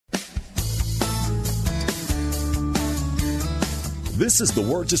This is the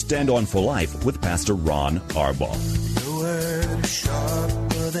Word to Stand On for Life with Pastor Ron Arbaugh. The word is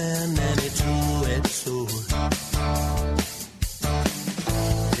sharper than any two-edged sword,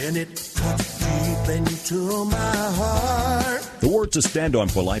 and it cuts deep into my heart. The Word to Stand On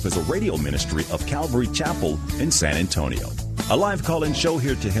for Life is a radio ministry of Calvary Chapel in San Antonio. A live call-in show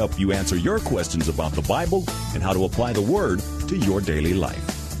here to help you answer your questions about the Bible and how to apply the Word to your daily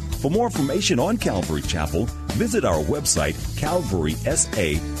life. For more information on Calvary Chapel, visit our website,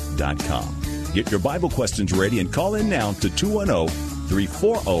 calvarysa.com. Get your Bible questions ready and call in now to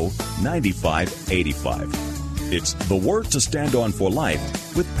 210-340-9585. It's The Word to Stand On for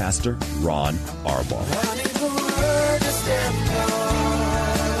Life with Pastor Ron Arbaugh.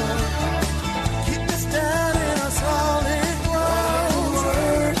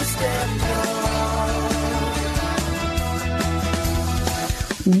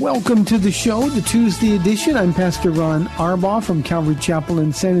 Welcome to the show, the Tuesday edition. I'm Pastor Ron Arbaugh from Calvary Chapel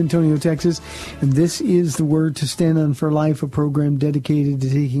in San Antonio, Texas, and this is the Word to Stand On for Life, a program dedicated to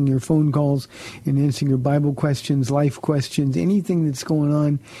taking your phone calls and answering your Bible questions, life questions, anything that's going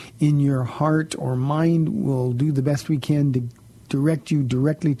on in your heart or mind. We'll do the best we can to direct you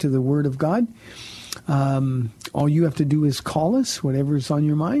directly to the Word of God. All you have to do is call us, whatever's on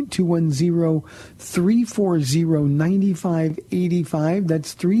your mind, 210-340-9585.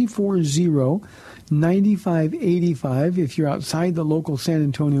 That's 340-9585. If you're outside the local San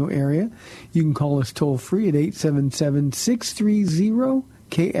Antonio area, you can call us toll-free at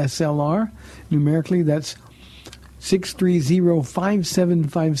 877-630-KSLR. Numerically, that's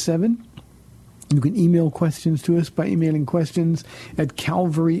 630-5757. You can email questions to us by emailing questions at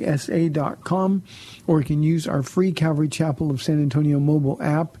calvarysa.com, or you can use our free Calvary Chapel of San Antonio mobile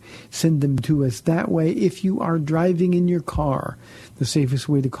app. Send them to us that way. If you are driving in your car, the safest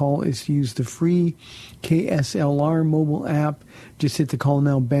way to call is to use the free KSLR mobile app. Just hit the Call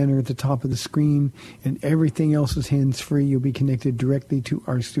Now banner at the top of the screen, and everything else is hands-free. You'll be connected directly to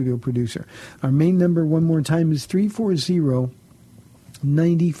our studio producer. Our main number, one more time, is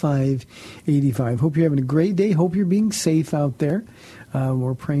 340-9585. Hope you're having a great day. Hope you're being safe out there.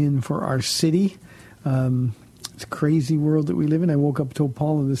 We're praying for our city. It's a crazy world that we live in. I woke up, told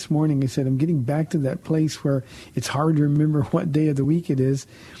Paula this morning, I said, I'm getting back to that place where it's hard to remember what day of the week it is.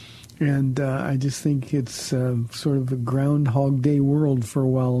 And I just think it's sort of a Groundhog Day world for a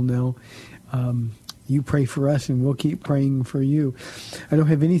while now. You pray for us, and we'll keep praying for you. I don't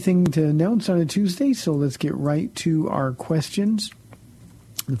have anything to announce on a Tuesday, so let's get right to our questions.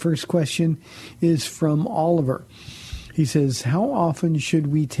 The first question is from Oliver. He says, how often should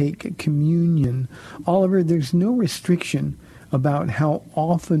we take communion? Oliver, there's no restriction about how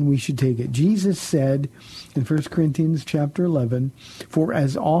often we should take it. Jesus said in 1 Corinthians chapter 11, for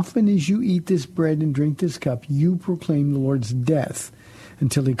as often as you eat this bread and drink this cup, you proclaim the Lord's death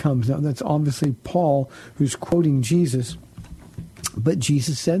until he comes. Now, that's obviously Paul who's quoting Jesus, but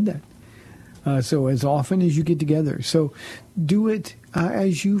Jesus said that. So as often as you get together. So do it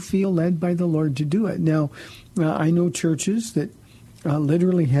as you feel led by the Lord to do it. Now, I know churches that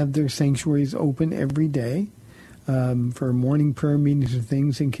literally have their sanctuaries open every day for morning prayer meetings or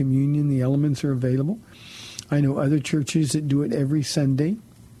things, and communion. The elements are available. I know other churches that do it every Sunday.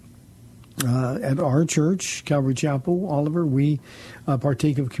 At our church, Calvary Chapel, Oliver, we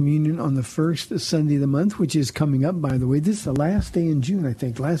partake of communion on the first Sunday of the month, which is coming up, by the way. This is the last day in June, I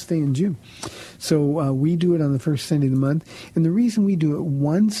think, last day in June. So we do it on the first Sunday of the month. And the reason we do it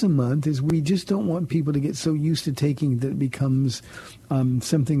once a month is we just don't want people to get so used to taking that it becomes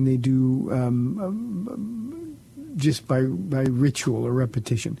something they do just by ritual or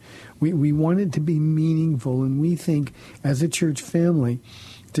repetition. We want it to be meaningful, and we think as a church family,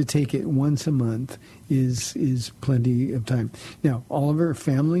 to take it once a month is plenty of time. Now, Oliver,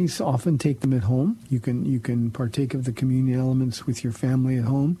 families often take them at home. You can partake of the communion elements with your family at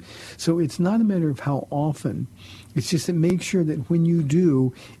home. So it's not a matter of how often. It's just that make sure that when you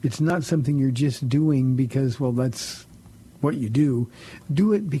do, it's not something you're just doing because, well, that's what you do.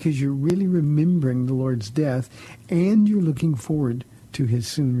 Do it because you're really remembering the Lord's death and you're looking forward to his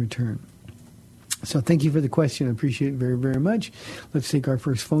soon return. So thank you for the question. I appreciate it very, very much. Let's take our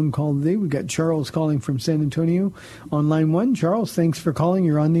first phone call today. We've got Charles calling from San Antonio on line 1. Charles, thanks for calling.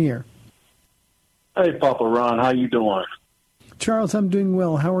 You're on the air. Hey, Papa Ron. How you doing? Charles, I'm doing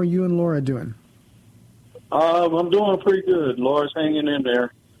well. How are you and Laura doing? I'm doing pretty good. Laura's hanging in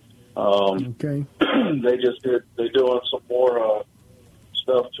there. Okay. They're doing some more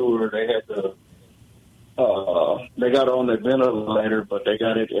stuff to her. They had to, they got her on the ventilator, but they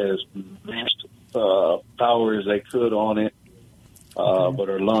got it as advanced power as they could on it. But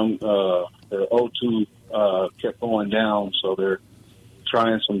her O2 kept going down, so they're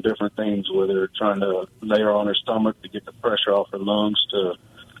trying some different things with her, trying to lay her on her stomach to get the pressure off her lungs to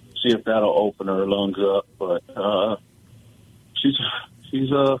see if that'll open her lungs up. But she's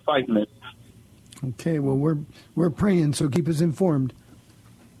fighting it. Okay, well, we're praying, so keep us informed.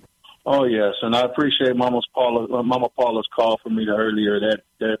 Oh yes, and I appreciate Mama Paula's call for me earlier.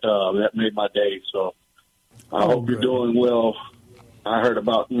 That made my day. So I hope good. you're doing well. I heard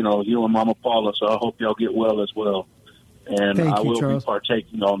about you and Mama Paula, so I hope y'all get well as well. And Thank I you, will Charles. be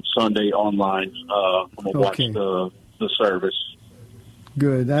partaking on Sunday online. I'm gonna watch the service.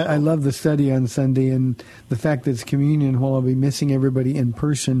 Good. I love the study on Sunday and the fact that it's communion. While I'll be missing everybody in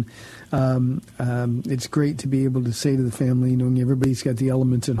person, it's great to be able to say to the family, knowing everybody's got the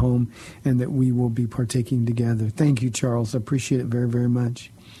elements at home and that we will be partaking together. Thank you, Charles. I appreciate it very, very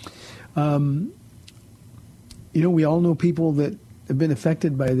much. We all know people that have been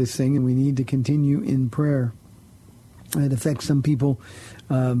affected by this thing, and we need to continue in prayer. It affects some people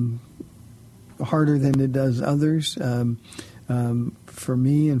harder than it does others. For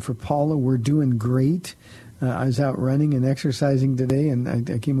me and for Paula, we're doing great. I was out running and exercising today, and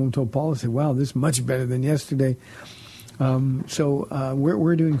I came home and told Paula, I said, wow, this is much better than yesterday. So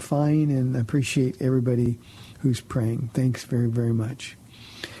we're doing fine, and I appreciate everybody who's praying. Thanks very, very much.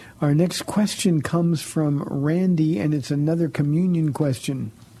 Our next question comes from Randy, and it's another communion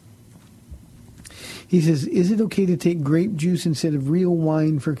question. He says, is it okay to take grape juice instead of real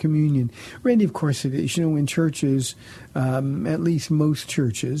wine for communion? Randy, of course it is. In churches, at least most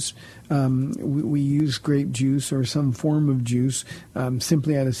churches, we use grape juice or some form of juice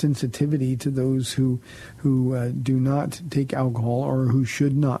simply out of sensitivity to those who do not take alcohol or who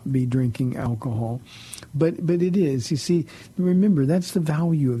should not be drinking alcohol. But it is. You see, remember, that's the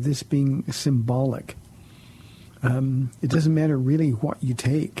value of this being symbolic. It doesn't matter really what you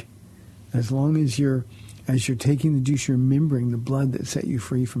take. As long as you're taking the juice, you're remembering the blood that set you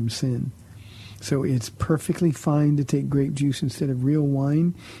free from sin. So it's perfectly fine to take grape juice instead of real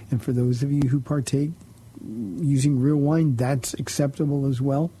wine. And for those of you who partake using real wine, that's acceptable as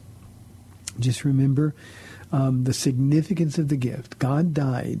well. Just remember the significance of the gift. God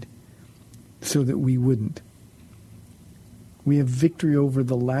died so that we wouldn't. We have victory over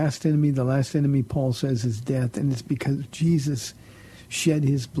the last enemy. The last enemy, Paul says, is death. And it's because Jesus shed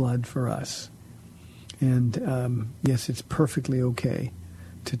his blood for us. And yes, it's perfectly okay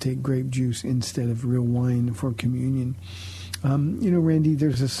to take grape juice instead of real wine for communion. Randy,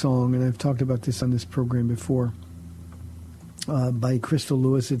 there's a song, and I've talked about this on this program before, by Crystal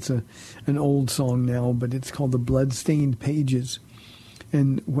Lewis. It's an old song now, but it's called The Bloodstained Pages.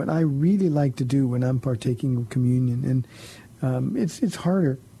 And what I really like to do when I'm partaking of communion, and it's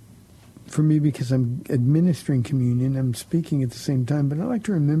harder for me because I'm administering communion, I'm speaking at the same time, but I like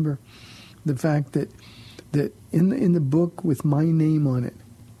to remember the fact that in the book with my name on it,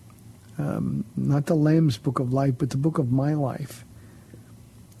 not the Lamb's Book of Life, but the book of my life,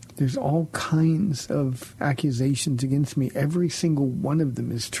 there's all kinds of accusations against me. Every single one of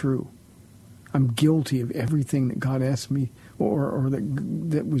them is true. I'm guilty of everything that God asked me or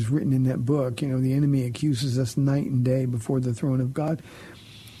that was written in that book. The enemy accuses us night and day before the throne of God.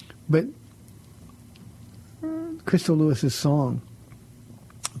 But Crystal Lewis's song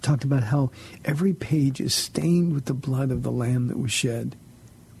talked about how every page is stained with the blood of the Lamb that was shed.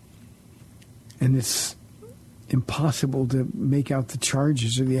 And it's impossible to make out the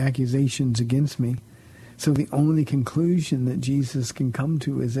charges or the accusations against me. So the only conclusion that Jesus can come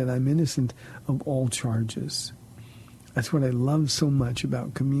to is that I'm innocent of all charges. That's what I love so much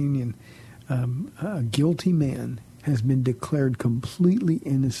about communion. A guilty man has been declared completely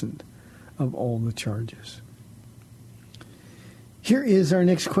innocent of all the charges. Here is our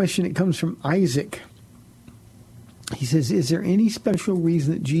next question. It comes from Isaac. He says, is there any special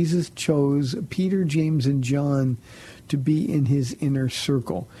reason that Jesus chose Peter, James, and John to be in his inner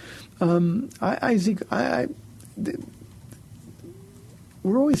circle? Isaac,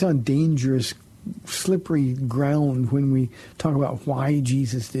 we're always on dangerous, slippery ground when we talk about why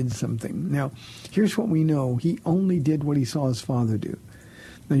Jesus did something. Now, here's what we know. He only did what he saw his Father do.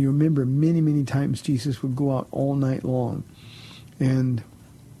 Now, you remember many, many times Jesus would go out all night long and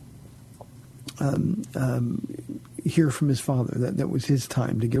hear from his Father. That was his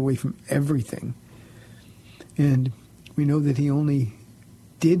time to get away from everything. And we know that he only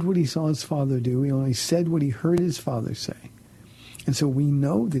did what he saw his Father do. He only said what he heard his Father say. And so we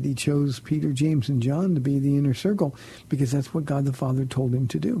know that he chose Peter, James, and John to be the inner circle because that's what God the Father told him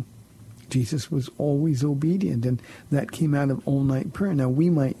to do. Jesus was always obedient, and that came out of all-night prayer. Now, we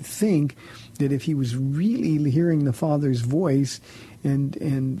might think that if he was really hearing the Father's voice and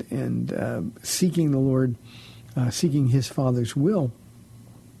seeking the Lord, seeking his Father's will,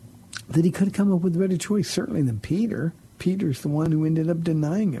 that he could have come up with a better choice, certainly than Peter. Peter's the one who ended up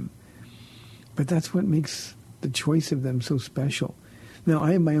denying him. But that's what makes the choice of them so special. Now,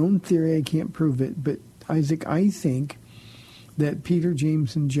 I have my own theory. I can't prove it. But, Isaac, I think that Peter,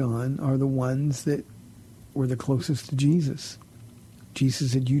 James, and John are the ones that were the closest to Jesus.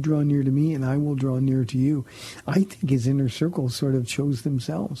 Jesus said, you draw near to me and I will draw near to you. I think his inner circle sort of chose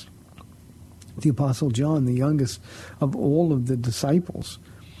themselves. The Apostle John, the youngest of all of the disciples,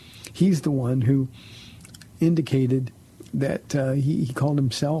 he's the one who indicated that he called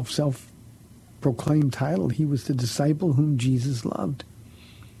himself, self-proclaimed title, he was the disciple whom Jesus loved.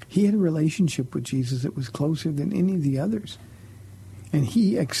 He had a relationship with Jesus that was closer than any of the others. And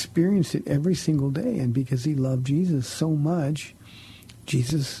he experienced it every single day. And because he loved Jesus so much,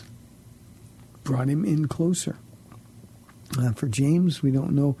 Jesus brought him in closer. For James, we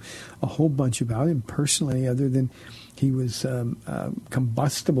don't know a whole bunch about him personally, other than he was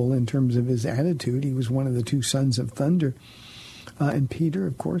combustible in terms of his attitude. He was one of the two sons of thunder. And Peter,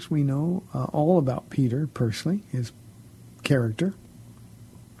 of course, we know all about Peter personally, his character.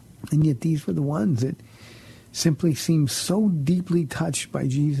 And yet these were the ones that simply seemed so deeply touched by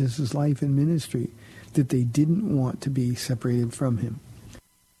Jesus' life and ministry that they didn't want to be separated from him.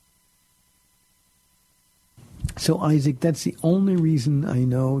 So Isaac, that's the only reason I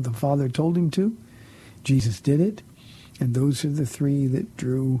know the Father told him to. Jesus did it. And those are the three that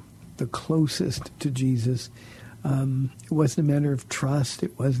drew the closest to Jesus. It wasn't a matter of trust.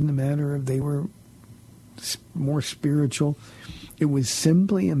 It wasn't a matter of they were more spiritual. It was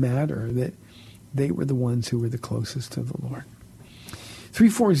simply a matter that they were the ones who were the closest to the Lord.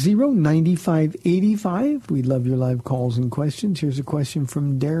 340-9585. We love your live calls and questions. Here's a question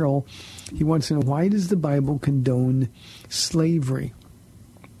from Daryl. He wants to know, why does the Bible condone slavery?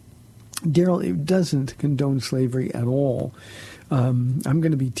 Daryl, it doesn't condone slavery at all. I'm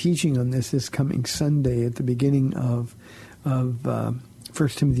going to be teaching on this coming Sunday at the beginning of 1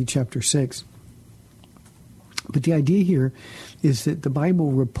 Timothy chapter 6. But the idea here is that the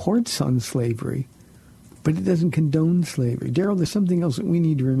Bible reports on slavery, but it doesn't condone slavery. Daryl, there's something else that we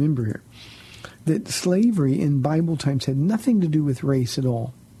need to remember here. That slavery in Bible times had nothing to do with race at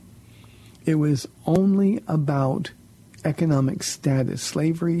all. It was only about economic status.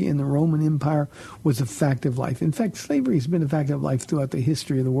 Slavery in the Roman Empire was a fact of life. In fact, slavery has been a fact of life throughout the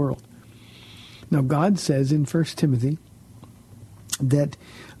history of the world. Now, God says in 1 Timothy that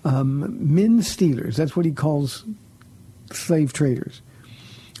men stealers, that's what he calls slave traders,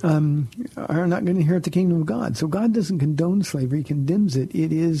 are not going to inherit the kingdom of God. So God doesn't condone slavery, he condemns it.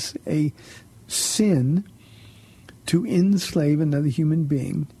 It is a sin to enslave another human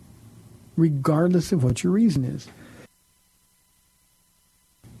being, regardless of what your reason is.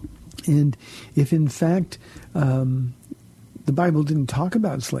 And if in fact the Bible didn't talk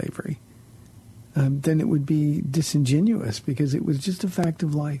about slavery, then it would be disingenuous, because it was just a fact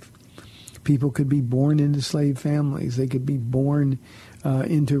of life. People could be born into slave families. They could be born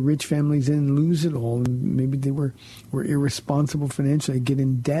into rich families and lose it all. And maybe they were irresponsible financially, get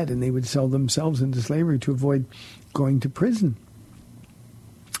in debt, and they would sell themselves into slavery to avoid going to prison.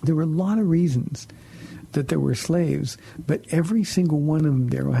 There were a lot of reasons that there were slaves, but every single one of them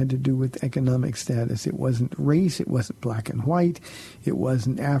there had to do with economic status. It wasn't race, it wasn't black and white, it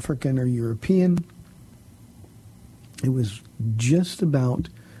wasn't African or European. It was just about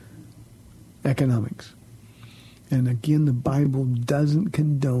economics. And again, the Bible doesn't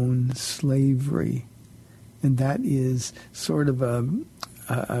condone slavery. And that is sort of a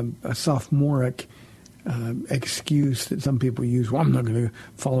sophomoric excuse that some people use. Well, I'm not going to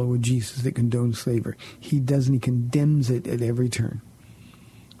follow a Jesus that condones slavery. He doesn't. He condemns it at every turn.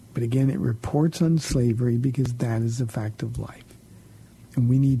 But again, it reports on slavery because that is a fact of life. And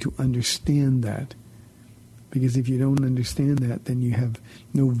we need to understand that. Because if you don't understand that, then you have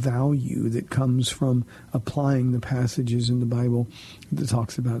no value that comes from applying the passages in the Bible that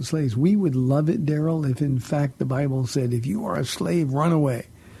talks about slaves. We would love it, Daryl, if in fact the Bible said, if you are a slave, run away.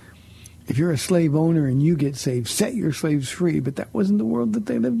 If you're a slave owner and you get saved, set your slaves free. But that wasn't the world that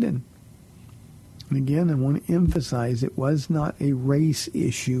they lived in. And again, I want to emphasize it was not a race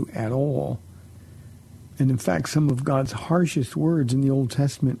issue at all. And in fact, some of God's harshest words in the Old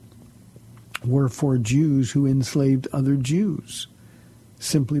Testament were for Jews who enslaved other Jews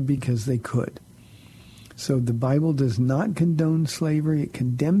simply because they could. So the Bible does not condone slavery. It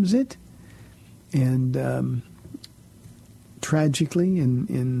condemns it. And tragically,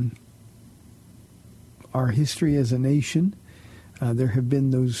 in our history as a nation, there have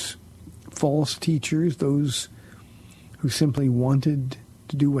been those false teachers, those who simply wanted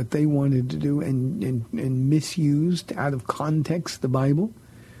to do what they wanted to do and misused out of context the Bible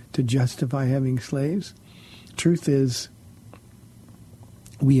to justify having slaves. Truth is,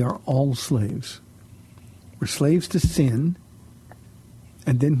 we are all slaves. We're slaves to sin.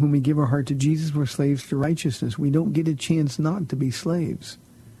 And then when we give our heart to Jesus, we're slaves to righteousness. We don't get a chance not to be slaves.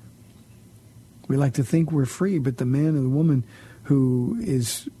 We like to think we're free, but the man or the woman who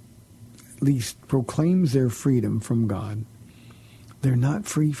is, at least proclaims their freedom from God, they're not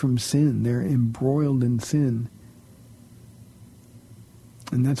free from sin. They're embroiled in sin.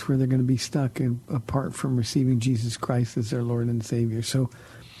 And that's where they're going to be stuck, apart from receiving Jesus Christ as their Lord and Savior. So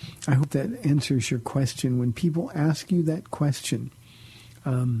I hope that answers your question. When people ask you that question,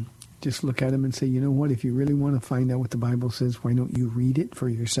 just look at them and say, you know what, if you really want to find out what the Bible says, why don't you read it for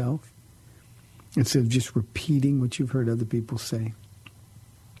yourself instead of just repeating what you've heard other people say?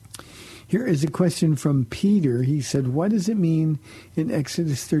 Here is a question from Peter. He said, what does it mean in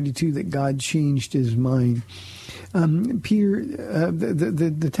Exodus 32 that God changed his mind? Peter,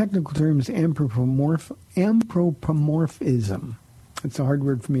 the technical term is anthropomorphism. It's a hard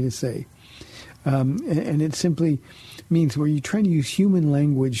word for me to say. And it simply means where you're trying to use human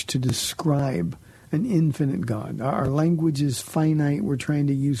language to describe an infinite God. Our language is finite. We're trying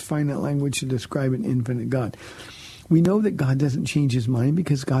to use finite language to describe an infinite God. We know that God doesn't change his mind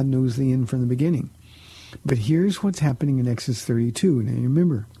because God knows the end from the beginning. But here's what's happening in Exodus 32. Now,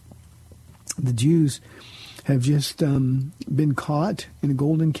 remember, the Jews have just been caught in a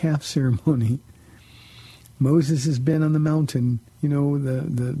golden calf ceremony. Moses has been on the mountain. You know,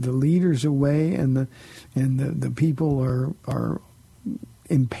 the leaders away, and the people are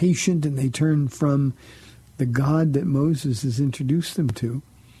impatient, and they turn from the God that Moses has introduced them to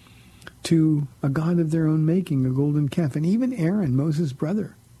a god of their own making, a golden calf. And even Aaron, Moses'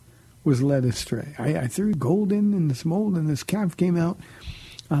 brother, was led astray. I threw gold in this mold, and this calf came out,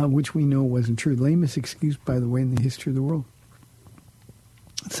 which we know wasn't true. Lamest excuse, by the way, in the history of the world.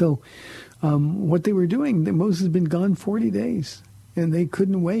 So what they were doing, Moses had been gone 40 days, and they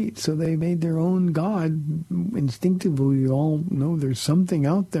couldn't wait. So they made their own God. Instinctively, we all know there's something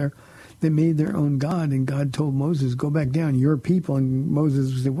out there. They made their own God, and God told Moses, go back down, your people. And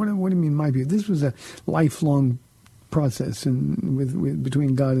Moses said, what do you mean my people? This was a lifelong process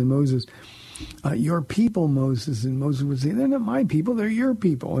between God and Moses. Your people, Moses. And Moses would say, they're not my people, they're your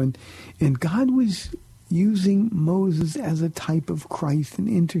people. And God was using Moses as a type of Christ, an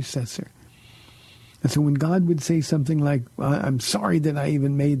intercessor. And so when God would say something like, I'm sorry that I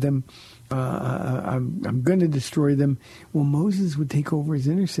even made them, I'm going to destroy them, well, Moses would take over as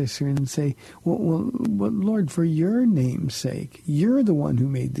intercessor and say, well, Lord, for your name's sake, you're the one who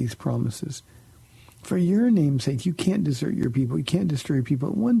made these promises. For your name's sake, you can't desert your people. You can't destroy your people.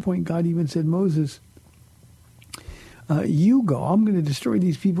 At one point, God even said, Moses, you go. I'm going to destroy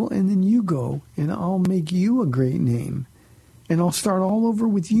these people, and then you go, and I'll make you a great name. And I'll start all over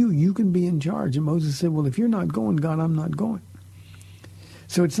with you. You can be in charge. And Moses said, well, if you're not going, God, I'm not going.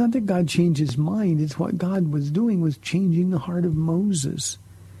 So it's not that God changed his mind. It's what God was doing was changing the heart of Moses.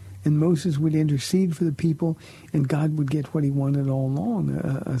 And Moses would intercede for the people, and God would get what he wanted all along,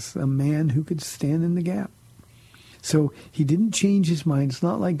 a man who could stand in the gap. So he didn't change his mind. It's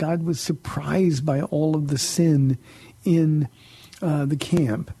not like God was surprised by all of the sin in the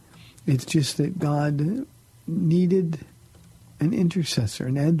camp. It's just that God needed an intercessor,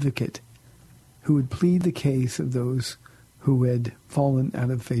 an advocate, who would plead the case of those who had fallen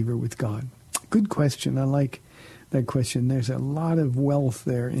out of favor with God. Good question. I like that question. There's a lot of wealth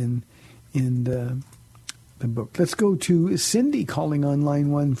there in the book. Let's go to Cindy calling on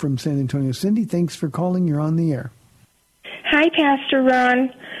line 1 from San Antonio. Cindy, thanks for calling. You're on the air. Hi, Pastor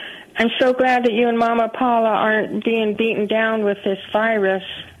Ron. I'm so glad that you and Mama Paula aren't being beaten down with this virus.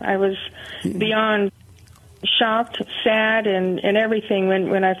 I was beyond shocked, sad, and everything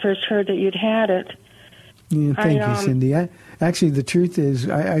when I first heard that you'd had it. Yeah, thank you, Cindy. Actually, the truth is,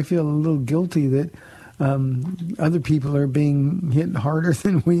 I feel a little guilty that other people are being hit harder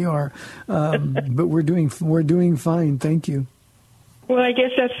than we are, but we're doing fine. Thank you. Well, I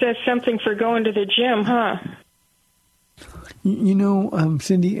guess that says something for going to the gym, huh? You know,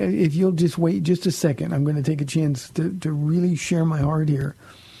 Cindy, if you'll just wait just a second, I'm going to take a chance to really share my heart here.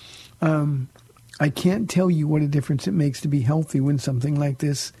 I can't tell you what a difference it makes to be healthy when something like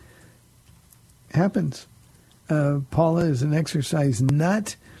this happens. Paula is an exercise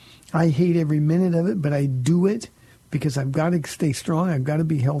nut. I hate every minute of it, but I do it because I've got to stay strong. I've got to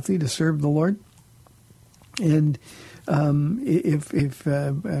be healthy to serve the Lord. And if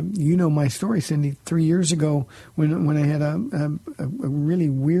you know my story, Cindy, 3 years ago when I had a really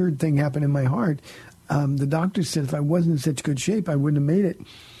weird thing happen in my heart, the doctor said if I wasn't in such good shape, I wouldn't have made it.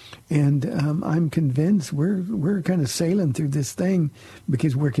 And I'm convinced we're kind of sailing through this thing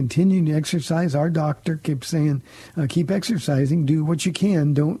because we're continuing to exercise. Our doctor keeps saying, keep exercising, do what you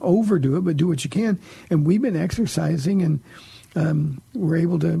can. Don't overdo it, but do what you can. And we've been exercising, and we're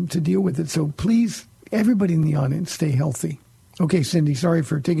able to deal with it. So please, everybody in the audience, stay healthy. Okay, Cindy, sorry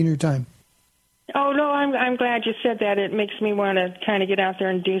for taking your time. Oh, no, I'm glad you said that. It makes me want to kind of get out there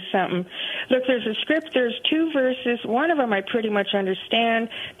and do something. Look, there's 2 verses. One of them I pretty much understand.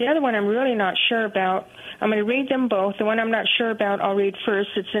 The other one I'm really not sure about. I'm going to read them both. The one I'm not sure about, I'll read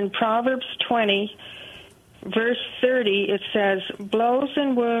first. It's in Proverbs 20, verse 30. It says, blows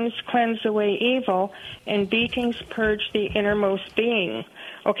and wounds cleanse away evil, and beatings purge the innermost being.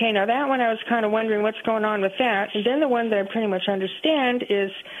 Okay, now that one I was kind of wondering what's going on with that. And then the one that I pretty much understand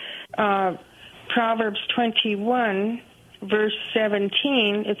is Proverbs 21, verse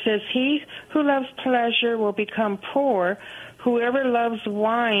 17, it says, he who loves pleasure will become poor. Whoever loves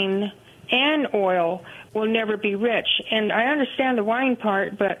wine and oil will never be rich. And I understand the wine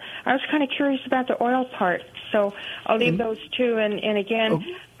part, but I was kind of curious about the oil part. So I'll leave those 2. And again,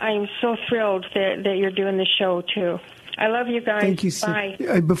 I'm so thrilled that you're doing the show, too. I love you guys. Thank you. Bye.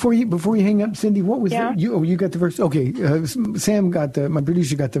 Before you hang up, Cindy, what was that? You got the verse? Okay, Sam my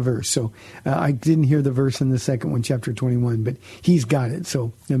producer got the verse. So I didn't hear the verse in the second one, chapter 21, but he's got it.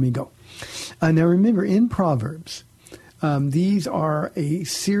 So let me go. Now remember, in Proverbs, these are a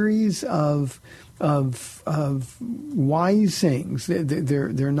series of wise sayings.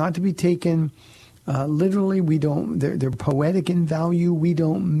 They're not to be taken literally. They're poetic in value. We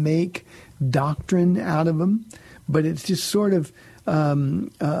don't make doctrine out of them. But it's just sort of a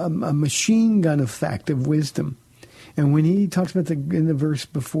machine gun effect of wisdom. And when he talks about in the verse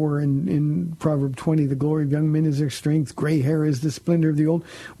before in Proverb 20, the glory of young men is their strength, gray hair is the splendor of the old,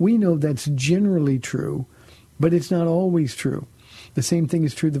 we know that's generally true, but it's not always true. The same thing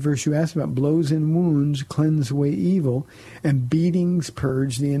is true, the verse you asked about, blows and wounds cleanse away evil, and beatings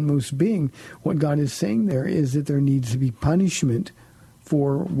purge the inmost being. What God is saying there is that there needs to be punishment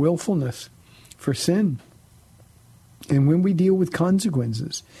for willfulness, for sin. And when we deal with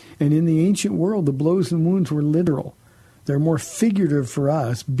consequences, and in the ancient world, the blows and wounds were literal. They're more figurative for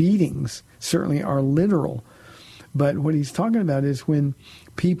us. Beatings certainly are literal. But what he's talking about is when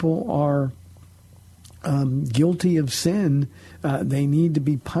people are guilty of sin, they need to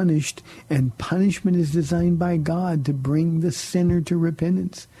be punished, and punishment is designed by God to bring the sinner to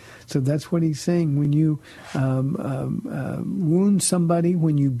repentance. So that's what he's saying. When you wound somebody,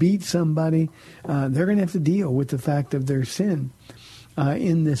 when you beat somebody, they're going to have to deal with the fact of their sin.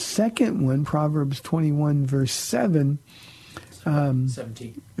 In the second one, Proverbs 21, verse 17.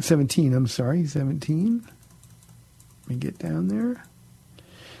 17. Let me get down there.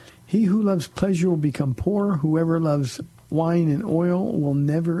 He who loves pleasure will become poor. Whoever loves wine and oil will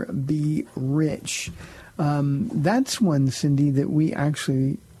never be rich. That's one, Cindy, that we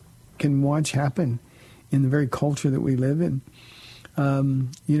actually can watch happen in the very culture that we live in.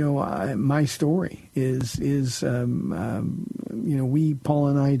 My story is Paul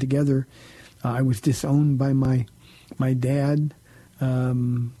and I together, I was disowned by my dad.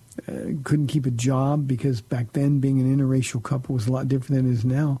 Couldn't keep a job because back then being an interracial couple was a lot different than it is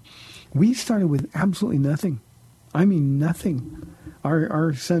now. We started with absolutely nothing. I mean, nothing.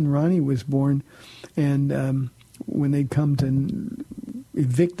 Our son Ronnie was born, and when they'd come to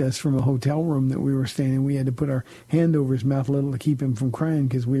evict us from a hotel room that we were staying in, we had to put our hand over his mouth a little to keep him from crying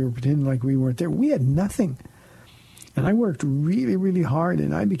because we were pretending like we weren't there. We had nothing. And I worked really, really hard,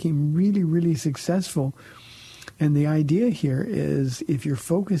 and I became really, really successful. And the idea here is if your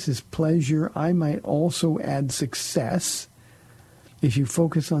focus is pleasure, I might also add success. If you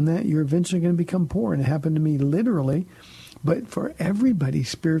focus on that, you're eventually going to become poor. And it happened to me literally. But for everybody,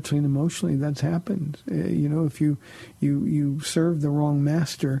 spiritually and emotionally, that's happened. If you serve the wrong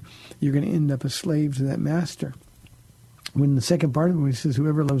master, you're going to end up a slave to that master. When the second part of it, when he says,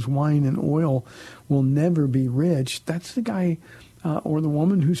 whoever loves wine and oil will never be rich, that's the guy or the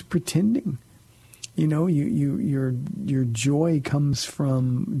woman who's pretending. Your joy comes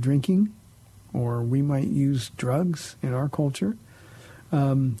from drinking, or we might use drugs in our culture.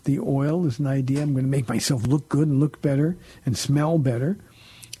 The oil is an idea. I'm going to make myself look good and look better and smell better.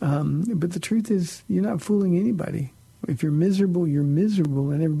 But the truth is, you're not fooling anybody. If you're miserable,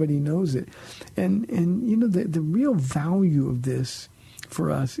 and everybody knows it. And the real value of this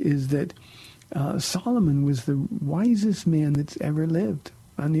for us is that Solomon was the wisest man that's ever lived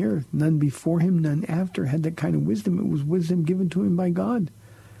on the earth. None before him, none after had that kind of wisdom. It was wisdom given to him by God.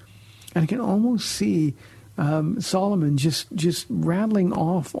 And I can almost see Solomon just rattling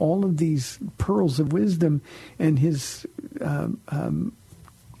off all of these pearls of wisdom, and his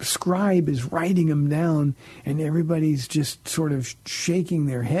scribe is writing them down, and everybody's just sort of shaking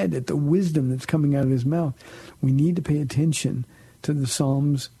their head at the wisdom that's coming out of his mouth. We need to pay attention to the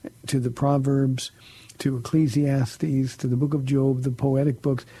Psalms, to the Proverbs, to Ecclesiastes, to the book of Job, the poetic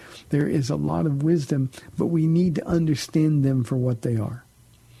books. There is a lot of wisdom, but we need to understand them for what they are.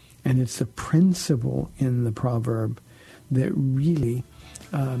 And it's the principle in the proverb that really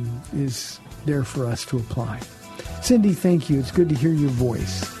is there for us to apply. Cindy, thank you. It's good to hear your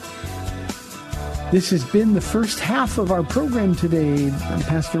voice. This has been the first half of our program today. I'm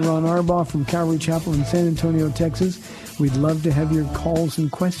Pastor Ron Arbaugh from Calvary Chapel in San Antonio, Texas. We'd love to have your calls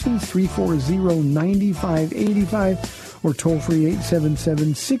and questions, 340-9585 or toll-free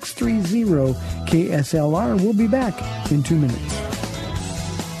 877-630-KSLR. We'll be back in 2 minutes.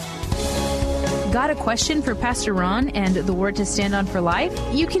 Got a question for Pastor Ron and the Word to Stand On for Life?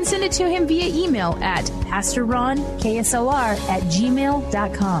 You can send it to him via email at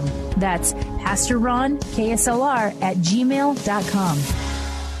pastorronksLR@gmail.com. That's pastorronksLR@gmail.com.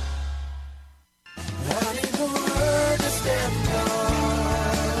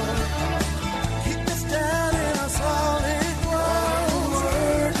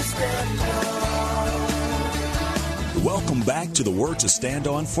 Welcome back to the Word to Stand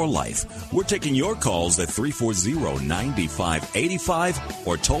On for Life. We're taking your calls at 340-9585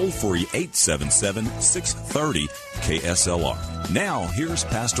 or toll-free 877-630-KSLR. Now, here's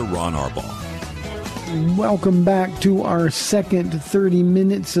Pastor Ron Arbaugh. Welcome back to our second 30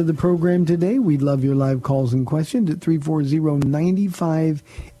 minutes of the program today. We'd love your live calls and questions at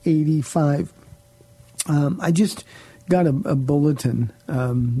 340-9585. I just got a bulletin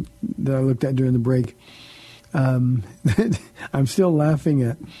that I looked at during the break. I'm still laughing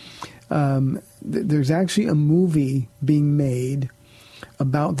at. There's actually a movie being made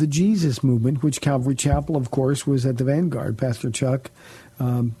about the Jesus movement, which Calvary Chapel, of course, was at the vanguard. Pastor Chuck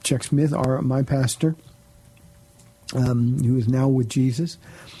Smith, my pastor, who is now with Jesus.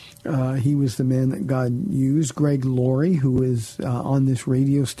 He was the man that God used. Greg Laurie, who is on this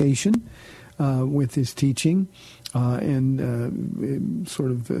radio station with his teaching. And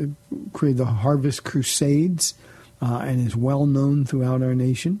sort of created the Harvest Crusades and is well known throughout our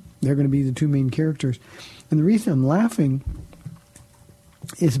nation. They're going to be the two main characters. And the reason I'm laughing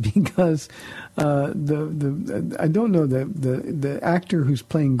is because I don't know, the actor who's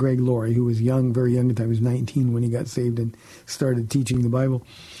playing Greg Laurie, who was young, very young at the time, he was 19 when he got saved and started teaching the Bible.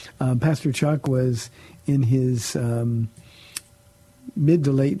 Pastor Chuck was in his mid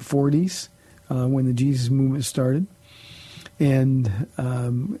to late 40s. When the Jesus movement started. And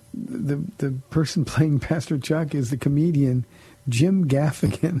the person playing Pastor Chuck is the comedian Jim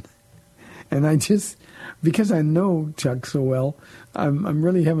Gaffigan. And I just, because I know Chuck so well, I'm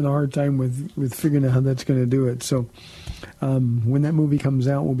really having a hard time with figuring out how that's going to do it. So when that movie comes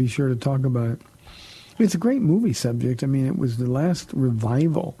out, we'll be sure to talk about it. It's a great movie subject. I mean, it was the last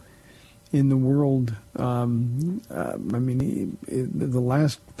revival in the world. The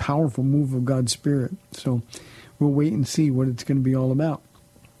last powerful move of God's Spirit. So we'll wait and see what it's going to be all about.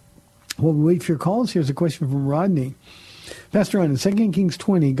 Well, we'll wait for your calls. Here's a question from Rodney. Pastor Ron, in 2 Kings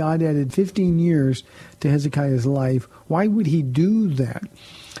 20, God added 15 years to Hezekiah's life. Why would he do that?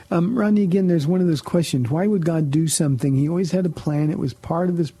 Rodney, again, there's one of those questions. Why would God do something? He always had a plan. It was part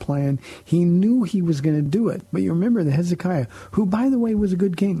of his plan. He knew he was going to do it. But you remember the Hezekiah, who, by the way, was a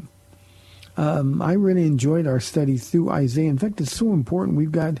good king. I really enjoyed our study through Isaiah. In fact, it's so important.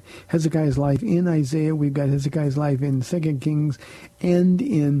 We've got Hezekiah's life in Isaiah. We've got Hezekiah's life in 2 Kings and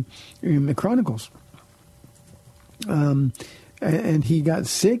in the Chronicles. And he got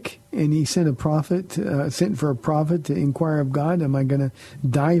sick, and he sent for a prophet to inquire of God, am I going to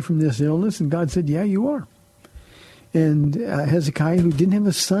die from this illness? And God said, yeah, you are. And Hezekiah, who didn't have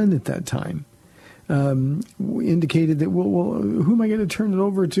a son at that time, indicated that, well, who am I going to turn it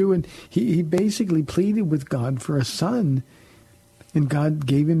over to? And he basically pleaded with God for a son, and God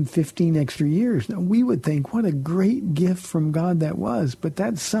gave him 15 extra years. Now, we would think, what a great gift from God that was. But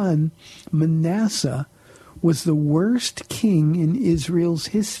that son, Manasseh, was the worst king in Israel's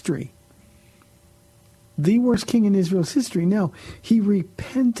history. The worst king in Israel's history. Now, he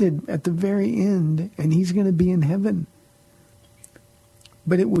repented at the very end, and he's going to be in heaven.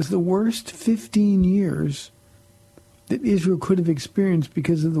 But it was the worst 15 years that Israel could have experienced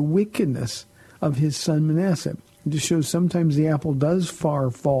because of the wickedness of his son Manasseh. It just shows sometimes the apple does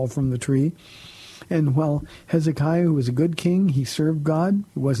fall from the tree. And while Hezekiah, who was a good king, he served God.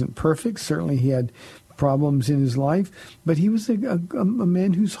 He wasn't perfect. Certainly he had problems in his life. But he was a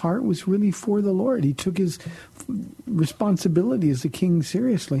man whose heart was really for the Lord. He took his responsibility as a king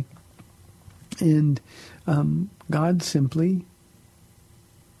seriously. And God simply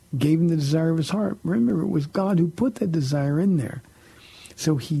gave him the desire of his heart. Remember, it was God who put that desire in there.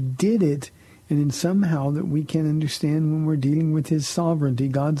 So he did it, and in somehow that we can understand when we're dealing with his sovereignty,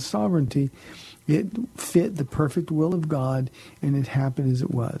 God's sovereignty, it fit the perfect will of God, and it happened as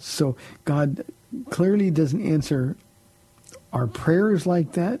it was. So God clearly doesn't answer our prayers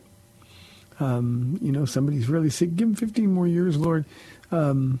like that. Somebody's really sick. Give him 15 more years, Lord.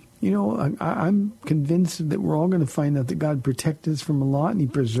 I'm convinced that we're all going to find out that God protected us from a lot, and he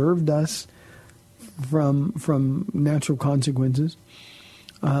preserved us from natural consequences.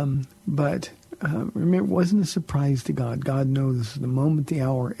 But remember, it wasn't a surprise to God. God knows the moment, the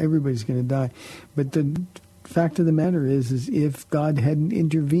hour, everybody's going to die. But the fact of the matter is if God hadn't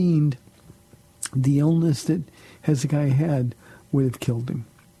intervened, the illness that Hezekiah had would have killed him.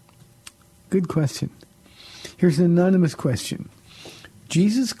 Good question. Here's an anonymous question.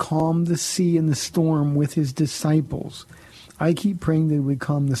 Jesus calmed the sea and the storm with his disciples. I keep praying that we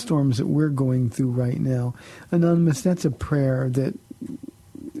calm the storms that we're going through right now. Anonymous, that's a prayer that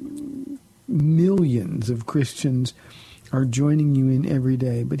millions of Christians are joining you in every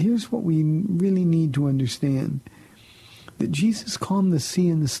day. But here's what we really need to understand. That Jesus calmed the sea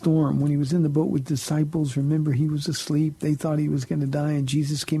and the storm when he was in the boat with disciples. Remember, he was asleep. They thought he was going to die. And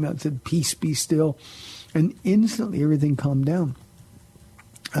Jesus came out and said, "Peace, be still." And instantly everything calmed down.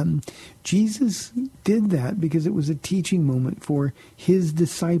 Jesus did that because it was a teaching moment for his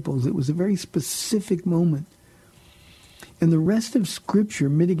disciples. It was a very specific moment. And the rest of Scripture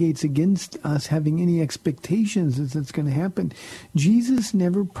mitigates against us having any expectations that that's going to happen. Jesus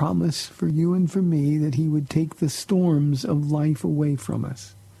never promised for you and for me that he would take the storms of life away from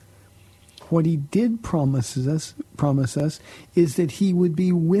us. What he did promise us is that he would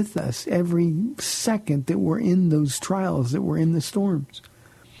be with us every second that we're in those trials, that we're in the storms.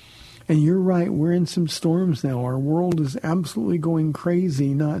 And you're right, we're in some storms now. Our world is absolutely going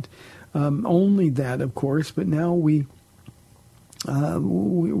crazy. Not only that, of course, but now we're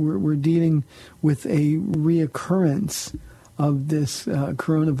dealing with a reoccurrence of this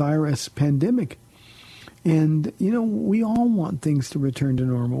coronavirus pandemic. And, we all want things to return to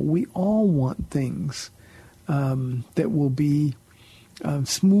normal. We all want things that will be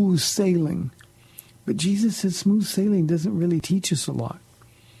smooth sailing. But Jesus said smooth sailing doesn't really teach us a lot.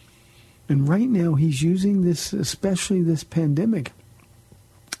 And right now he's using this, especially this pandemic,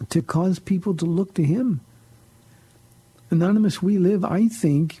 to cause people to look to him. Anonymous, we live, I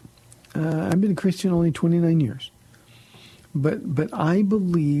think, I've been a Christian only 29 years. But I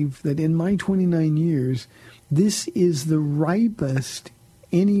believe that in my 29 years, this is the ripest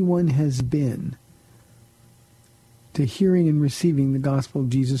anyone has been to hearing and receiving the gospel of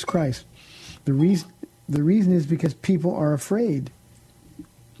Jesus Christ. The reason is because people are afraid.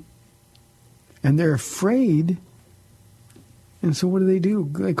 And they're afraid, and so what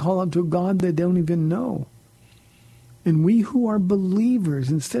do? They call out to a God they don't even know. And we who are believers,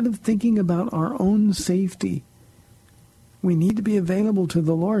 instead of thinking about our own safety, we need to be available to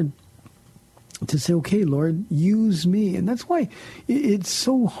the Lord to say, okay, Lord, use me. And that's why it's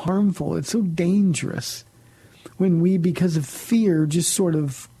so harmful, it's so dangerous when we, because of fear, just sort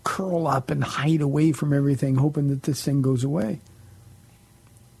of curl up and hide away from everything, hoping that this thing goes away.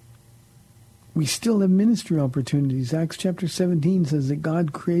 We still have ministry opportunities. Acts chapter 17 says that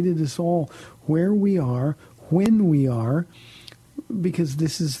God created us all where we are, when we are, because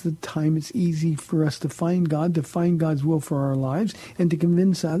this is the time it's easy for us to find God, to find God's will for our lives, and to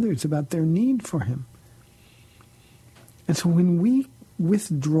convince others about their need for him. And so when we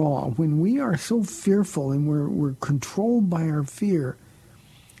withdraw, when we are so fearful and we're controlled by our fear,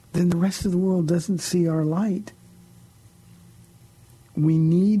 then the rest of the world doesn't see our light. We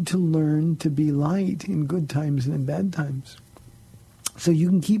need to learn to be light in good times and in bad times. So you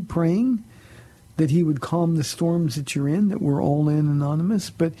can keep praying that he would calm the storms that you're in, that we're all in, Anonymous,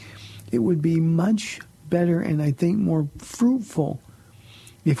 but it would be much better and I think more fruitful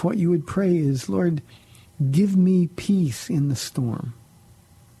if what you would pray is, Lord, give me peace in the storm.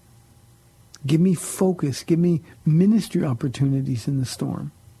 Give me focus. Give me ministry opportunities in the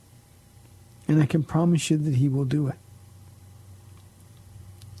storm. And I can promise you that he will do it.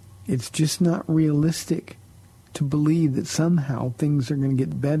 It's just not realistic to believe that somehow things are going to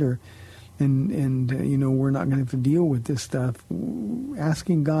get better and we're not going to have to deal with this stuff.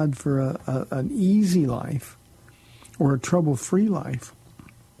 Asking God for an easy life or a trouble-free life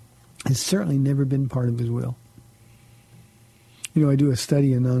has certainly never been part of his will. I do a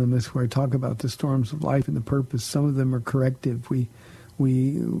study, Anonymous, where I talk about the storms of life and the purpose. Some of them are corrective. We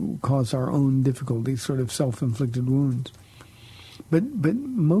cause our own difficulties, sort of self-inflicted wounds. But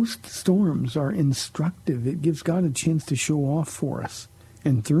most storms are instructive. It gives God a chance to show off for us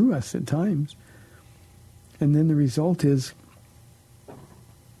and through us at times. And then the result is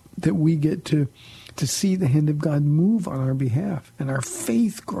that we get to see the hand of God move on our behalf, and our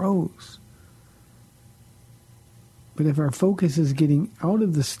faith grows. But if our focus is getting out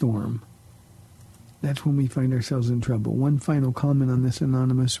of the storm, that's when we find ourselves in trouble. One final comment on this,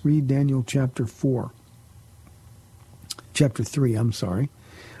 Anonymous. Read Daniel chapter 3.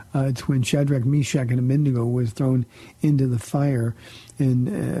 It's when Shadrach, Meshach, and Abednego was thrown into the fire, and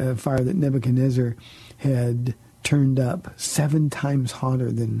a fire that Nebuchadnezzar had turned up 7 times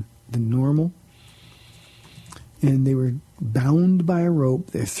hotter than normal. And they were bound by a rope.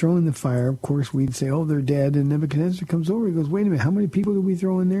 They're thrown in the fire. Of course, we'd say, oh, they're dead. And Nebuchadnezzar comes over. He goes, wait a minute, how many people did we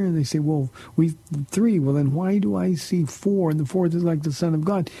throw in there? And they say, well, we 3. Well, then why do I see 4? And the 4th is like the Son of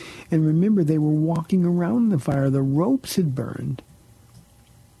God. And remember, they were walking around the fire. The ropes had burned.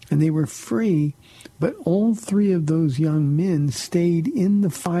 And they were free. But all 3 of those young men stayed in the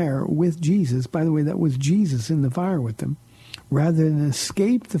fire with Jesus. By the way, that was Jesus in the fire with them, rather than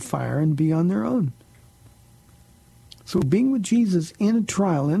escape the fire and be on their own. So being with Jesus in a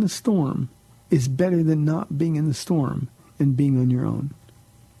trial, in a storm, is better than not being in the storm and being on your own.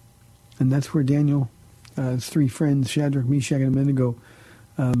 And that's where Daniel's 3 friends, Shadrach, Meshach, and Abednego,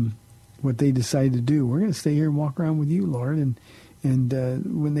 what they decided to do. We're going to stay here and walk around with you, Lord. And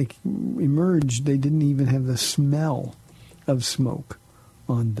when they emerged, they didn't even have the smell of smoke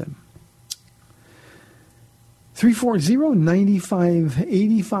on them.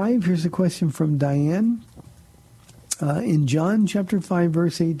 340-9585. Here's a question from Diane. In John chapter 5,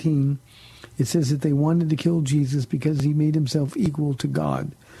 verse 18, it says that they wanted to kill Jesus because he made himself equal to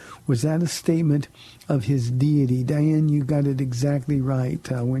God. Was that a statement of his deity? Diane, you got it exactly right.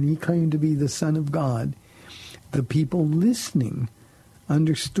 When he claimed to be the Son of God, the people listening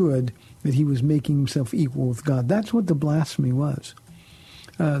understood that he was making himself equal with God. That's what the blasphemy was.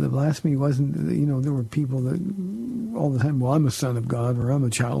 The blasphemy wasn't, there were people that all the time, well, I'm a son of God or I'm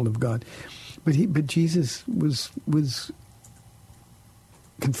a child of God. But Jesus was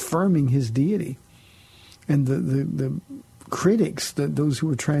confirming his deity. And the critics, those who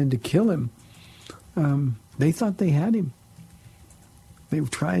were trying to kill him, they thought they had him. They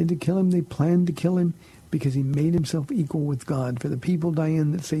tried to kill him. They planned to kill him because he made himself equal with God. For the people,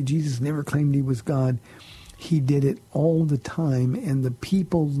 Diane, that say Jesus never claimed he was God, he did it all the time. And the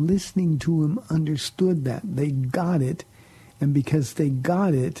people listening to him understood that. They got it. And because they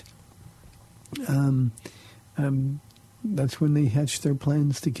got it, that's when they hatched their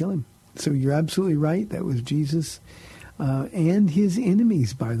plans to kill him. So you're absolutely right. That was Jesus and his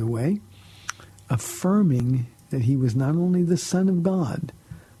enemies, by the way, affirming that he was not only the Son of God,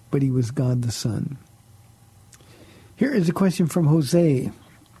 but he was God the Son. Here is a question from Jose.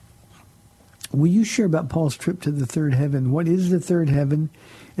 Will you share about Paul's trip to the third heaven? What is the third heaven,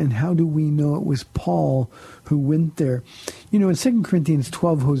 and how do we know it was Paul who went there? In 2 Corinthians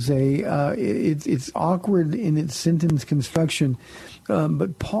 12, Jose, it's awkward in its sentence construction,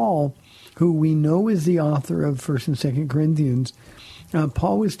 but Paul, who we know is the author of 1st and 2nd Corinthians,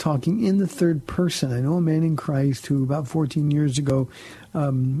 Paul was talking in the third person. I know a man in Christ who about 14 years ago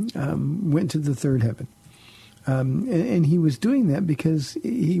went to the third heaven. And he was doing that because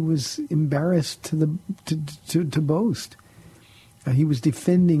he was embarrassed to boast. He was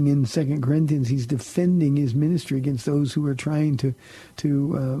defending in 2 Corinthians. He's defending his ministry against those who were trying to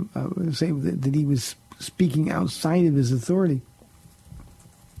say that he was speaking outside of his authority.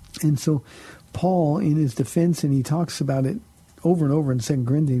 And so Paul, in his defense, and he talks about it over and over in 2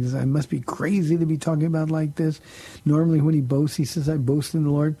 Corinthians, I must be crazy to be talking about like this. Normally when he boasts, he says, I boast in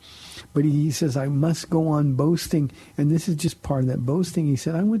the Lord. But he says, I must go on boasting. And this is just part of that boasting. He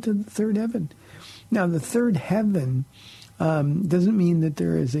said, I went to the third heaven. Now, the third heaven doesn't mean that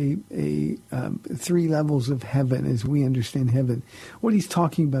there is a 3 levels of heaven as we understand heaven. What he's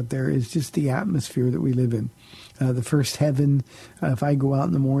talking about there is just the atmosphere that we live in. The first heaven, if I go out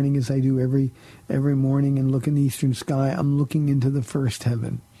in the morning, as I do every morning, and look in the eastern sky, I'm looking into the first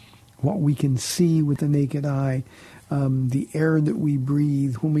heaven. What we can see with the naked eye, the air that we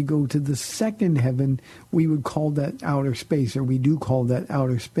breathe. When we go to the second heaven, we would call that outer space, or we do call that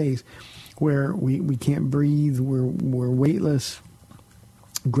outer space, where we can't breathe, we're weightless,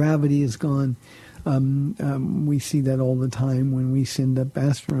 gravity is gone. We see that all the time when we send up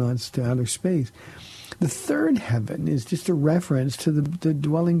astronauts to outer space. The third heaven is just a reference to the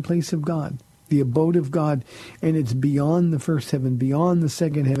dwelling place of God, the abode of God, and it's beyond the first heaven, beyond the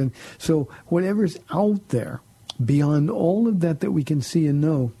second heaven. So whatever's out there, beyond all of that we can see and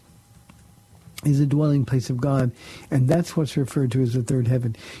know, is a dwelling place of God, and that's what's referred to as the third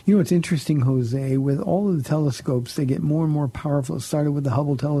heaven. You know, it's interesting, Jose, with all of the telescopes, they get more and more powerful. It started with the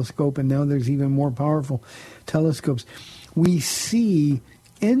Hubble telescope, and now there's even more powerful telescopes. We see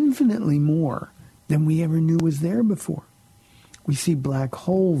infinitely more than we ever knew was there before. We see black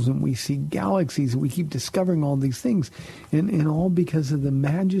holes, and we see galaxies, and we keep discovering all these things, and all because of the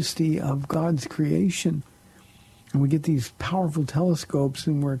majesty of God's creation. And we get these powerful telescopes,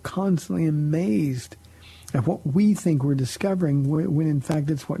 and we're constantly amazed at what we think we're discovering, when in fact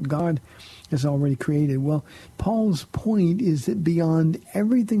it's what God has already created. Well, Paul's point is that beyond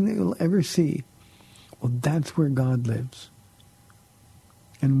everything that you'll ever see, well, that's where God lives.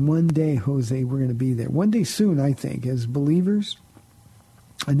 And one day, Jose, we're going to be there. One day soon, I think, as believers,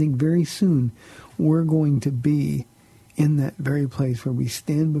 I think very soon, we're going to be in that very place where we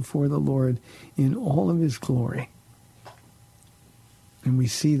stand before the Lord in all of his glory. And we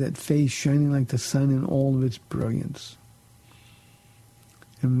see that face shining like the sun in all of its brilliance.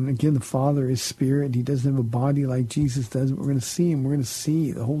 And again, the Father is Spirit. He doesn't have a body like Jesus does, but we're going to see him. We're going to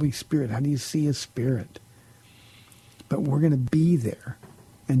see the Holy Spirit. How do you see a spirit? But we're going to be there.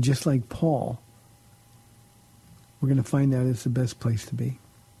 And just like Paul, we're going to find out it's the best place to be.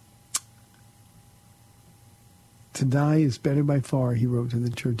 To die is better by far, he wrote to the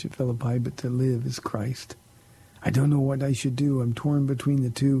church at Philippi, but to live is Christ. I don't know what I should do. I'm torn between the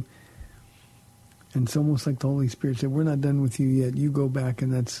two. And it's almost like the Holy Spirit said, we're not done with you yet. You go back,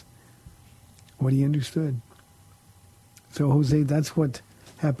 and that's what he understood. So, Jose, that's what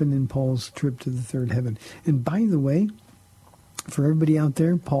happened in Paul's trip to the third heaven. And by the way, for everybody out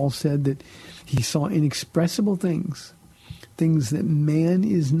there, Paul said that he saw inexpressible things, things that man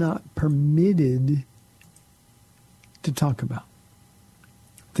is not permitted to talk about.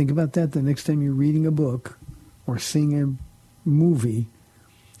 Think about that the next time you're reading a book or seeing a movie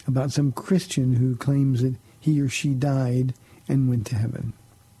about some Christian who claims that he or she died and went to heaven.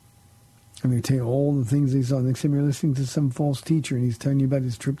 And they tell you all the things they saw. Next time you're listening to some false teacher and he's telling you about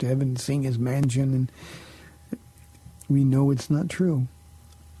his trip to heaven and seeing his mansion, and we know it's not true,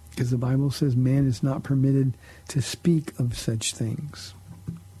 because the Bible says man is not permitted to speak of such things.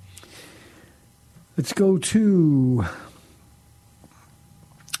 Let's go to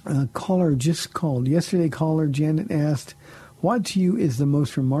a caller just called. Yesterday, caller Janet asked, what to you is the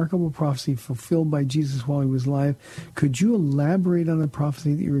most remarkable prophecy fulfilled by Jesus while he was alive? Could you elaborate on the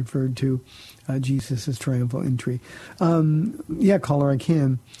prophecy that you referred to, Jesus' triumphal entry? Yeah, caller, I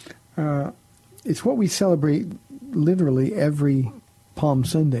can. It's what we celebrate literally every Palm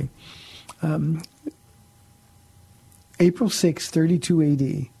Sunday. April 6, 32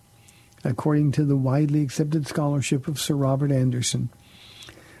 AD, according to the widely accepted scholarship of Sir Robert Anderson,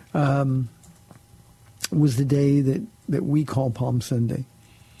 was the day that we call Palm Sunday.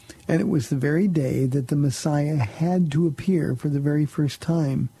 And it was the very day that the Messiah had to appear for the very first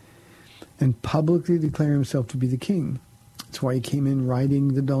time and publicly declare himself to be the king. That's why he came in riding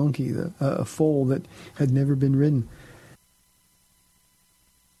the donkey, a foal that had never been ridden.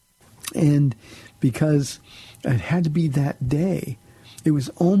 And because it had to be that day, it was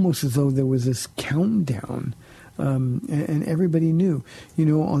almost as though there was this countdown. And everybody knew,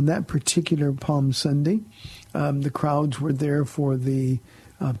 on that particular Palm Sunday, the crowds were there for the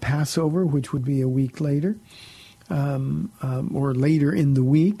Passover, which would be a week later, or later in the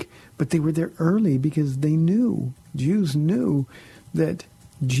week. But they were there early because they knew, Jews knew, that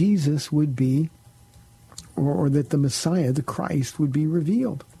Jesus would be, or that the Messiah, the Christ, would be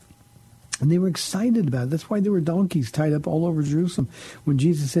revealed. And they were excited about it. That's why there were donkeys tied up all over Jerusalem. When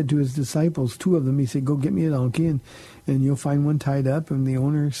Jesus said to his disciples, two of them, he said, go get me a donkey, and you'll find one tied up. And the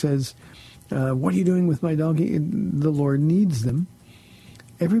owner says, what are you doing with my donkey? The Lord needs them.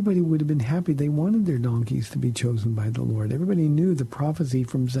 Everybody would have been happy. They wanted their donkeys to be chosen by the Lord. Everybody knew the prophecy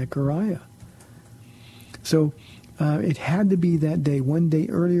from Zechariah. So it had to be that day, one day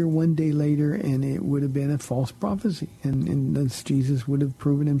earlier, one day later, and it would have been a false prophecy. And thus Jesus would have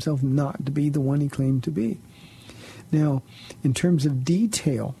proven himself not to be the one he claimed to be. Now, in terms of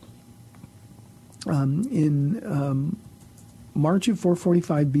detail, in March of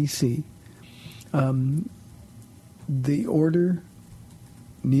 445 BC, the order,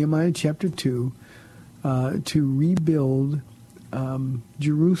 Nehemiah chapter 2, to rebuild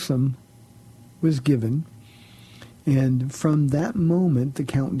Jerusalem was given. And from that moment, the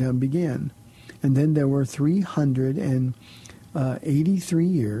countdown began. And then there were 383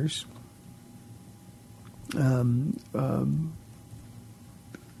 years,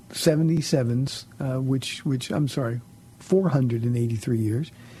 483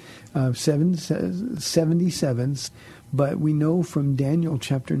 years, 77s But we know from Daniel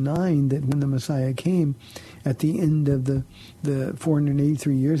chapter 9 that when the Messiah came, at the end of the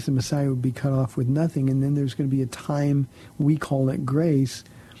 483 years, the Messiah would be cut off with nothing. And then there's going to be a time, we call it grace,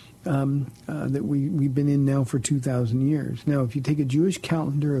 that we've been in now for 2,000 years. Now, if you take a Jewish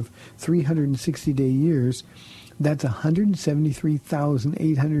calendar of 360-day years, that's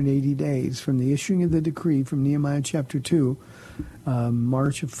 173,880 days from the issuing of the decree from Nehemiah chapter 2,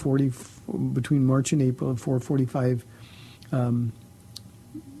 between March and April of 445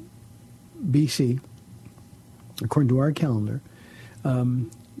 BC, according to our calendar.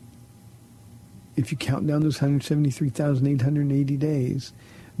 If you count down those 173,880 days,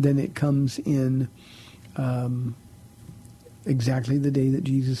 then it comes in exactly the day that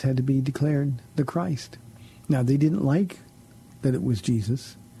Jesus had to be declared the Christ. Now, they didn't like that it was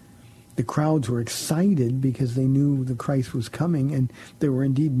Jesus. The crowds were excited because they knew the Christ was coming, and there were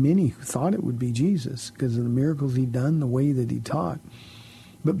indeed many who thought it would be Jesus because of the miracles he'd done, the way that he taught.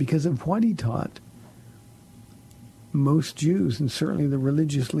 But because of what he taught, most Jews, and certainly the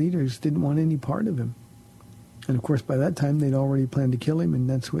religious leaders, didn't want any part of him. And of course, by that time, they'd already planned to kill him, and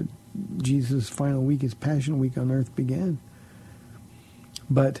that's what Jesus' final week, his Passion Week on earth, began.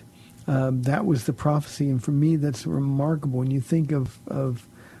 But that was the prophecy, and for me, that's remarkable. When you think of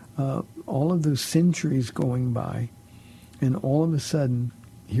all of those centuries going by, and all of a sudden,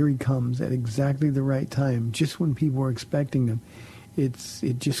 here he comes at exactly the right time, just when people were expecting him. It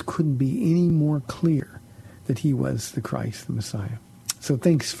just couldn't be any more clear that he was the Christ, the Messiah. So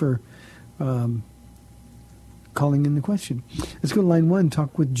thanks for calling in the question. Let's go to line 1,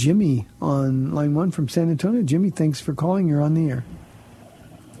 talk with Jimmy on line 1 from San Antonio. Jimmy, thanks for calling. You're on the air.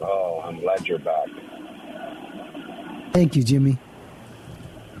 Oh, I'm glad you're back. Thank you, Jimmy.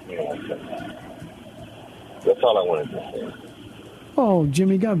 Yeah, that's all I wanted to say. Oh,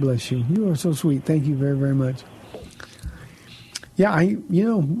 Jimmy, God bless you. You are so sweet. Thank you very, very much. Yeah, I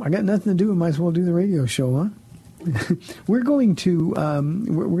got nothing to do. I might as well do the radio show, huh? We're going to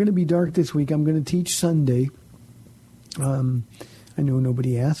we're going to be dark this week. I'm going to teach Sunday. I know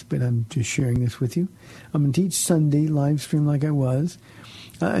nobody asked, but I'm just sharing this with you. I'm going to teach Sunday, live stream like I was.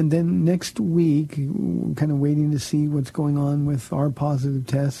 And then next week, we're kind of waiting to see what's going on with our positive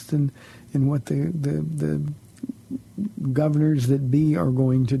tests and what the governors that be are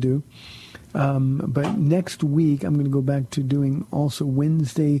going to do. But next week, I'm going to go back to doing also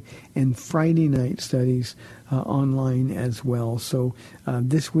Wednesday and Friday night studies online as well. So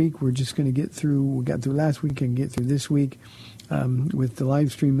this week, we're just going to get through. We got through last week and get through this week with the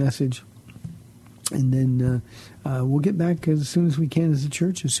live stream message. And then we'll get back as soon as we can as a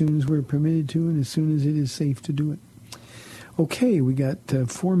church, as soon as we're permitted to, and as soon as it is safe to do it. Okay, we got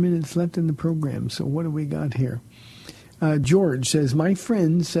 4 minutes left in the program. So what do we got here? George says, my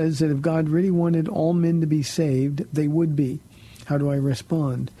friend says that if God really wanted all men to be saved, they would be. How do I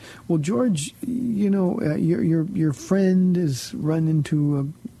respond? Well, George, your friend has run into a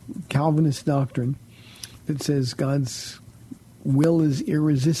Calvinist doctrine that says God's will is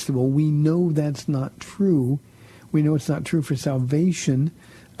irresistible. We know that's not true. We know it's not true for salvation.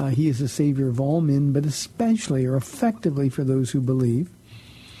 He is the Savior of all men, but especially or effectively for those who believe.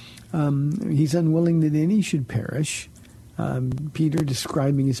 He's unwilling that any should perish. Peter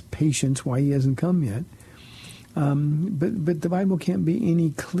describing his patience, why he hasn't come yet. But the Bible can't be any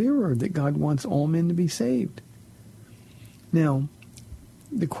clearer that God wants all men to be saved. Now,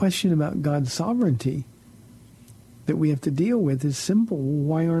 the question about God's sovereignty that we have to deal with is simple.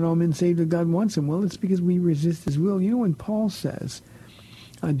 Why aren't all men saved if God wants them? Well, it's because we resist his will. You know, when Paul says,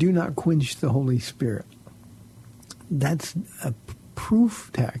 do not quench the Holy Spirit, that's a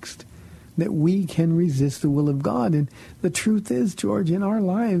proof text that we can resist the will of God. And the truth is, George, in our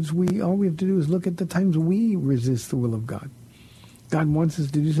lives, all we have to do is look at the times we resist the will of God. God wants us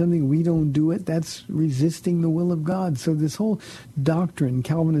to do something, we don't do it. That's resisting the will of God. So this whole doctrine,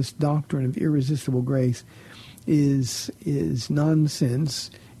 Calvinist doctrine of irresistible grace, is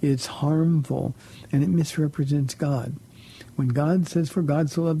nonsense. It's harmful, and it misrepresents God. When God says, "For God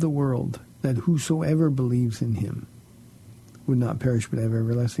so loved the world, that whosoever believes in him would not perish but have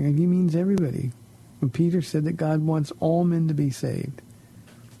everlasting life," he means everybody. When Peter said that God wants all men to be saved,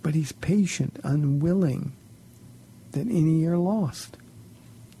 but he's patient, unwilling that any are lost.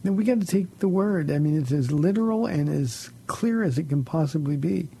 Then we got to take the word. I mean, it's as literal and as clear as it can possibly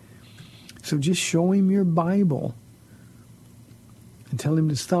be. So just show him your Bible and tell him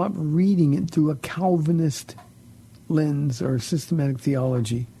to stop reading it through a Calvinist lens or systematic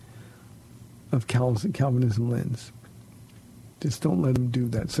theology of Calvinism lens. Just don't let him do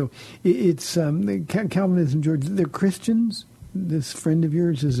that. So it's Calvinism, George, they're Christians. This friend of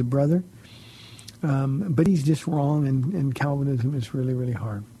yours is a brother. But he's just wrong, and Calvinism is really, really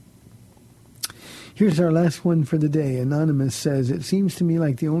hard. Here's our last one for the day. Anonymous says, it seems to me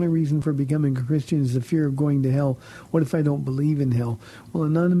like the only reason for becoming a Christian is the fear of going to hell. What if I don't believe in hell? Well,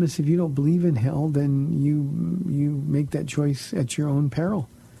 Anonymous, if you don't believe in hell, then you make that choice at your own peril.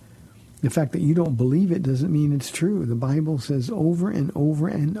 The fact that you don't believe it doesn't mean it's true. The Bible says over and over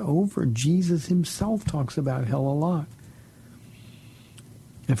and over. Jesus himself talks about hell a lot.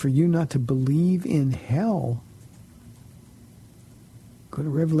 And for you not to believe in hell, go to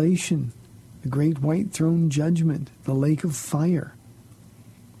Revelation, the great white throne judgment, the lake of fire.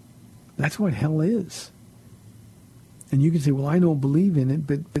 That's what hell is. And you can say, well, I don't believe in it,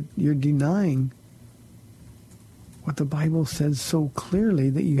 but you're denying what the Bible says so clearly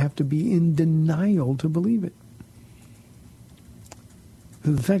that you have to be in denial to believe it.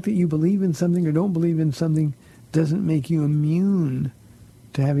 So the fact that you believe in something or don't believe in something doesn't make you immune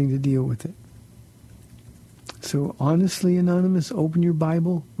to having to deal with it. So honestly, Anonymous, open your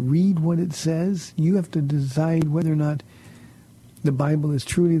Bible, read what it says. You have to decide whether or not the Bible is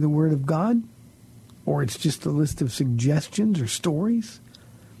truly the Word of God, or it's just a list of suggestions or stories.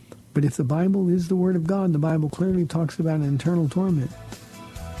 But if the Bible is the Word of God, the Bible clearly talks about an eternal torment.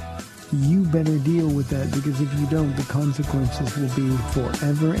 You better deal with that, because if you don't, the consequences will be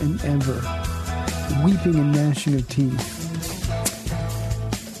forever and ever. Weeping and gnashing of teeth.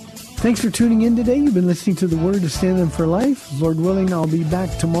 Thanks for tuning in today. You've been listening to The Word to Stand On for Life. Lord willing, I'll be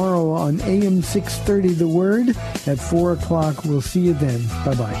back tomorrow on AM 630 The Word at 4 o'clock. We'll see you then.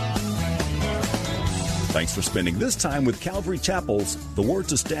 Bye-bye. Thanks for spending this time with Calvary Chapel's The Word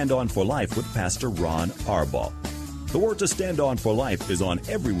to Stand On for Life with Pastor Ron Arbaugh. The Word to Stand On for Life is on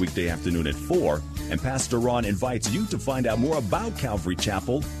every weekday afternoon at 4, and Pastor Ron invites you to find out more about Calvary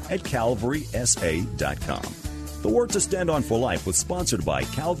Chapel at calvarysa.com. The Word to Stand On for Life was sponsored by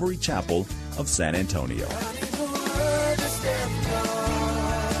Calvary Chapel of San Antonio.